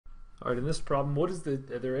All right, in this problem,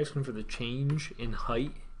 they're asking for the change in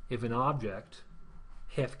height if an object,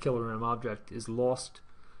 half kilogram object, is lost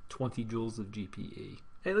 20 joules of GPE.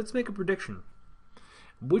 Hey, let's make a prediction.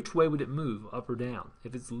 Which way would it move, up or down?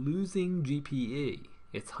 If it's losing GPE,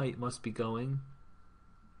 its height must be going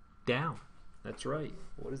down. That's right.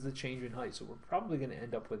 What is the change in height? So we're probably going to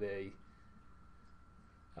end up with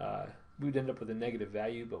we'd end up with a negative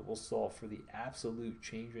value, but we'll solve for the absolute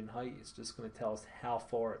change in height. It's just going to tell us how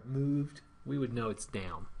far it moved. We would know it's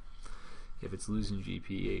down if it's losing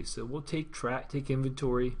GPE. So we'll take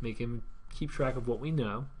inventory, keep track of what we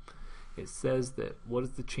know. It says that what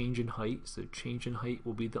is the change in height? So change in height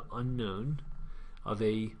will be the unknown of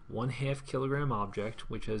a 1/2 kilogram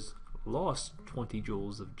object which has lost 20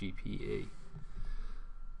 joules of GPE.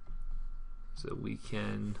 So we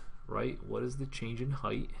can write what is the change in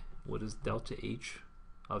height, what is delta H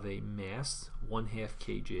of a mass 1/2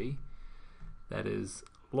 kg that is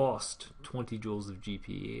lost 20 joules of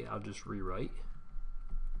GPE. I'll just rewrite.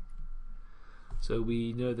 So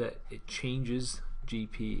we know that it changes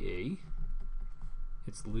GPE,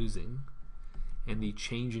 it's losing, and the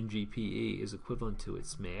change in GPE is equivalent to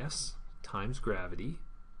its mass times gravity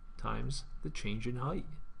times the change in height.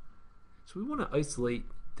 So we want to isolate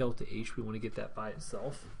delta H. We want to get that by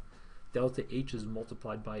itself. Delta H is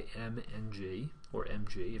multiplied by m and g, or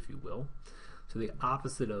mg if you will. So the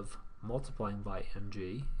opposite of multiplying by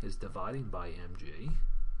mg is dividing by mg.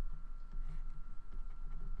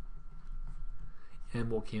 M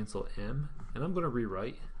will cancel m, and I'm going to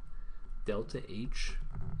rewrite delta H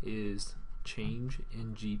is change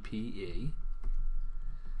in GPE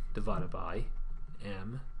divided by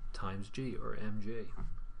m times g, or mg.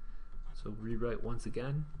 So rewrite once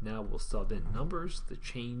again. Now we'll sub in numbers. The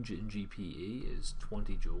change in GPE is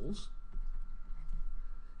 20 joules.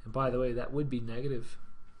 And by the way, that would be negative.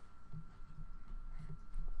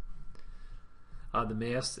 The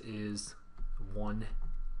mass is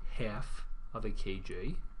 1/2 of a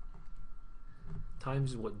kg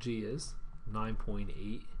times what g is,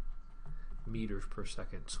 9.8 meters per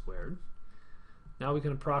second squared. Now we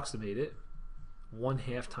can approximate it.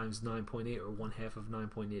 1/2 times 9.8, or 1/2 of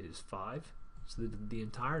 9.8 is 5. So the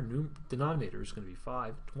entire denominator is going to be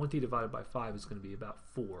 5. 20 divided by 5 is going to be about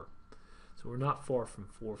 4. So we're not far from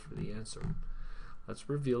 4 for the answer. Let's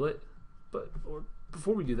reveal it. Or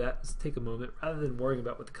before we do that, let's take a moment. Rather than worrying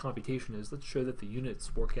about what the computation is, let's show that the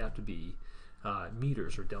units work out to be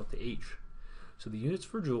meters, or delta H. So the units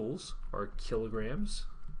for joules are kilograms,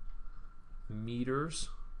 meters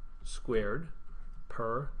squared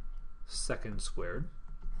per second squared.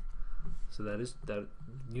 So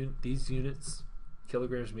these units,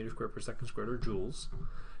 kilograms, meters squared per second squared, are joules,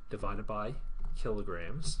 divided by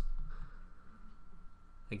kilograms.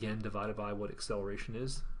 Again, divided by what acceleration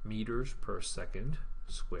is, meters per second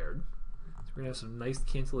squared. So we're going to have some nice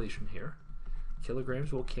cancellation here.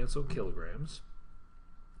 Kilograms will cancel kilograms.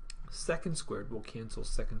 Second squared will cancel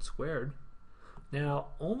second squared.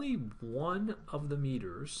 Now, only one of the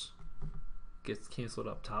meters gets canceled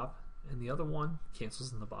up top, and the other one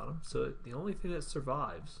cancels in the bottom. So the only thing that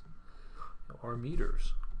survives are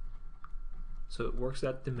meters. So it works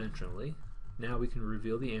out dimensionally. Now we can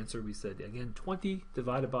reveal the answer. We said, again, 20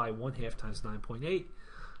 divided by 1/2 times 9.8.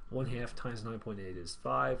 1/2 times 9.8 is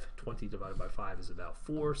 5. 20 divided by 5 is about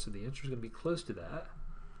 4. So the answer is going to be close to that.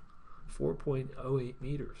 4.08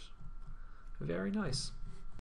 meters. Very nice.